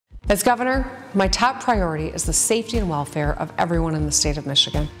As governor, my top priority is the safety and welfare of everyone in the state of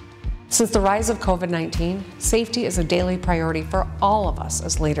Michigan. Since the rise of COVID-19, safety is a daily priority for all of us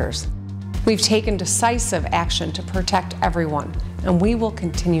as leaders. We've taken decisive action to protect everyone, and we will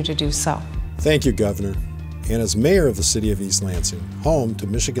continue to do so. Thank you, Governor. And as mayor of the city of East Lansing, home to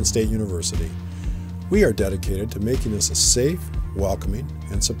Michigan State University, we are dedicated to making this a safe, welcoming,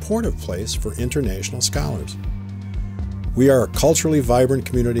 and supportive place for international scholars. We are a culturally vibrant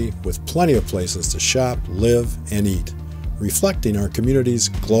community with plenty of places to shop, live, and eat, reflecting our community's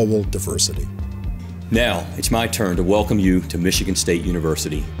global diversity. Now, it's my turn to welcome you to Michigan State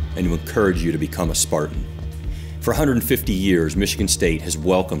University and to encourage you to become a Spartan. For 150 years, Michigan State has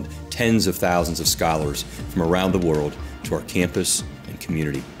welcomed tens of thousands of scholars from around the world to our campus and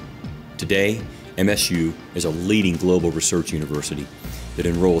community. Today, MSU is a leading global research university that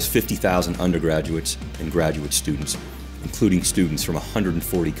enrolls 50,000 undergraduates and graduate students, including students from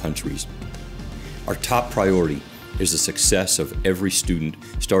 140 countries. Our top priority is the success of every student,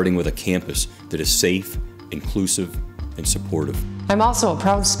 starting with a campus that is safe, inclusive, and supportive. I'm also a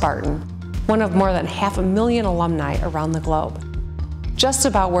proud Spartan, one of more than 500,000 alumni around the globe. Just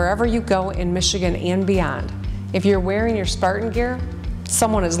about wherever you go in Michigan and beyond, if you're wearing your Spartan gear,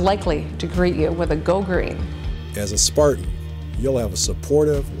 someone is likely to greet you with a "Go Green." As a Spartan, you'll have a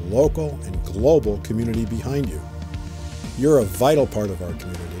supportive, local, and global community behind you. You're a vital part of our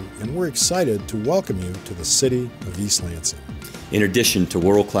community, and we're excited to welcome you to the city of East Lansing. In addition to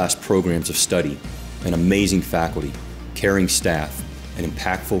world-class programs of study and amazing faculty, caring staff, and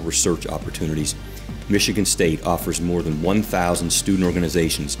impactful research opportunities, Michigan State offers more than 1,000 student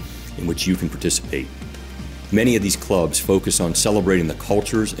organizations in which you can participate. Many of these clubs focus on celebrating the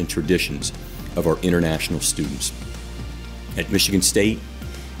cultures and traditions of our international students. At Michigan State,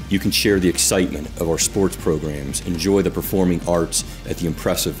 you can share the excitement of our sports programs, enjoy the performing arts at the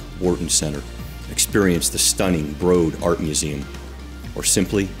impressive Wharton Center, experience the stunning Broad Art Museum, or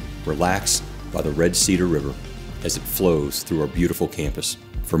simply relax by the Red Cedar River as it flows through our beautiful campus.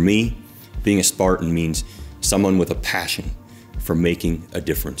 For me, being a Spartan means someone with a passion for making a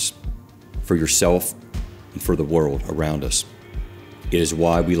difference, for yourself and for the world around us. It is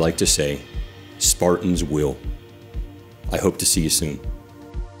why we like to say, Spartans will. I hope to see you soon.